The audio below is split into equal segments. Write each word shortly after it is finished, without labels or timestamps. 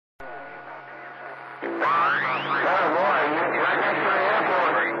Oh boy, right next to the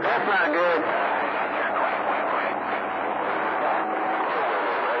airport. That's not good.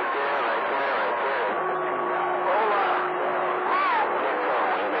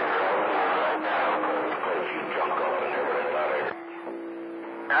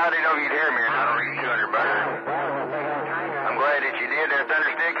 I didn't know you'd hear me or not. I'll reach 200 bucks. I'm glad that you did there,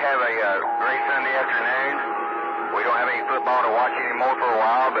 Thunderstick. Have a great Sunday afternoon. We don't have any football to watch anymore for a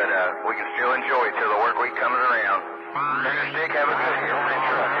while, but we can still enjoy it till the work week comes around. Thunderstick, have a good year on that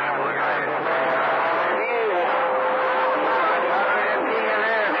truck. Look at that.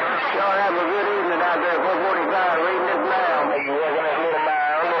 Y'all have a good evening out there, 445, reading this now. You're working that little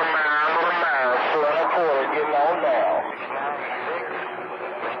mile, slowing up forward, getting on down.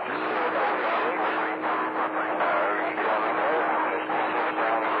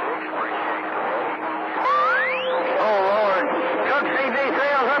 Oh, Lord. Cook CD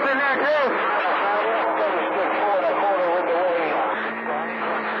sales up in there, too.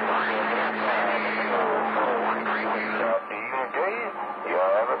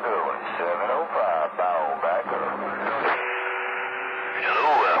 Y'all have a good one. 705, bow back up.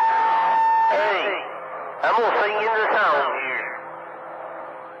 Hello, hey, I'm gonna sing you the song here.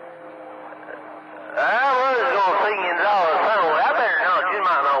 I was gonna sing you the song. I better not. You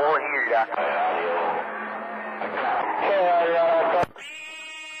might not want to hear that.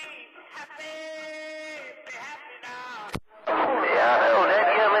 Yeah, I know that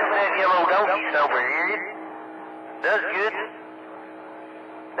yum old donkey somewhere here. Does good.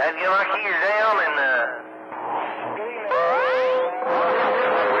 That get my keys down and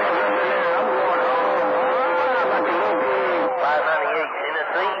 598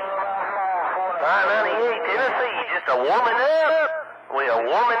 Tennessee. 598 Tennessee, just a warming up. We are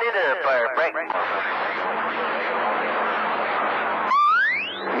warming it up there, breakfast.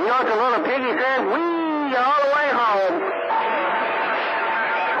 You know what the little piggy said? Wee, all the way home.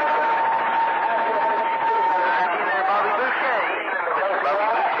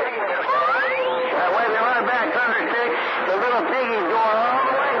 Back Thunderstick, the little piggy's going all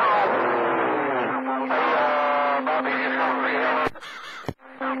the way home. Bobby, just over here.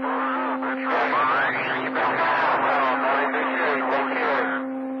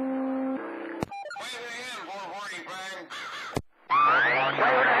 Wave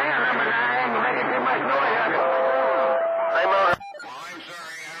the hand, number 9. You're making too much noise out there. Hey, Motor. Well, I'm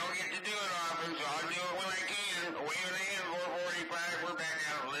sorry, I don't get to do it often, so I'll do it when I can. Wave the hand, 445, we're back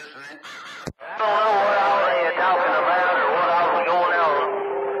out listening. I don't know what all they are talking about or what all was going on,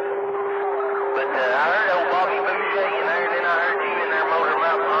 but I heard old Bobby Boucher in there, and then I heard you in there, Motor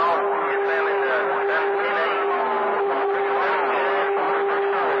Mouth Mall. Just them in the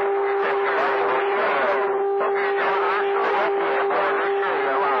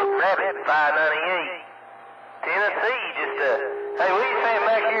Rabbit 598 Tennessee. Just hey, we stand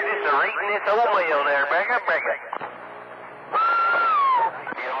back here just reading this oatmeal there. Back up. Get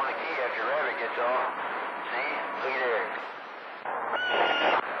on the key after Rabbit gets off. See? Look at there.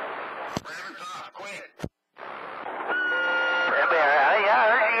 Rabbit's off, quick. Hey, I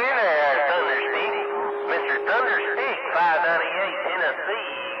heard you in there, Thunderstick. Mr. Thunderstick, 598 Tennessee.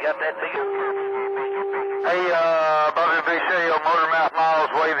 You got that big? Hey, Bobby Boucher on Motor Mouth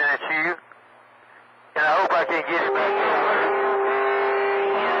Miles waving at you. And I hope I can get it back.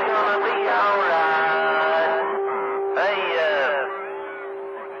 It's gonna be alright.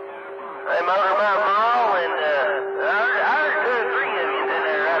 Hey, Motor Mouth Mall, and I heard 2 or 3 of you in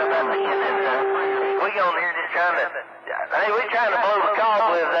there right about the end of it. We on here just trying to, hey, we trying to blow the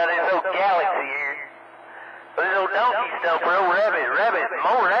cobwebs out of this old galaxy here. This old donkey stumper, old rabbit,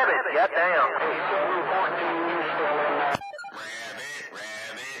 more rabbit, got down.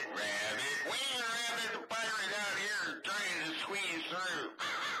 Rabbit, the pirate out here is trying to squeeze through.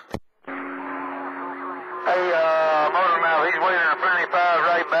 Hey, Motor Mouth, he's waving a friendly 5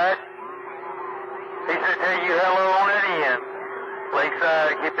 right back. He said tell you hello on that end.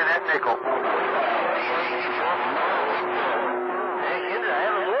 Lakeside, keeping that nickel. Heck, it's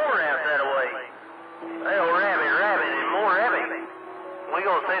having more out that way. Hey, old rabbit, and more rabbit. We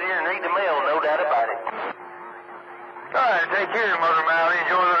gonna sit here and eat the mail, no doubt about it. All right, take care, Motor Mouth.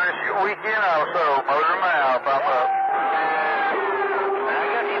 Enjoy the rest of your weekend also. Motor Mouth, I'm up. I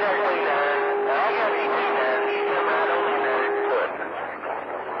got you there, T9. I got you, T9. You come right on in there. Good.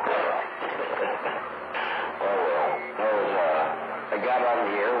 I got on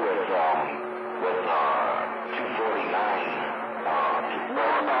here with 249.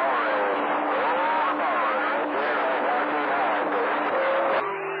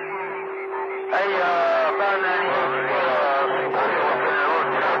 Hey, about 98.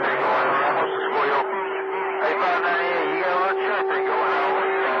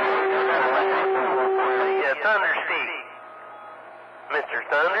 Thunderstick. Mr.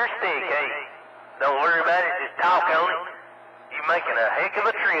 Thunderstick, hey, don't worry about it, just talk on it. You making a heck of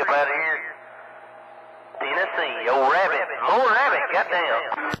a trip out of here. Tennessee, old rabbit, more rabbit,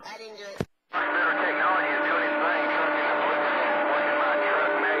 goddamn. I didn't do it.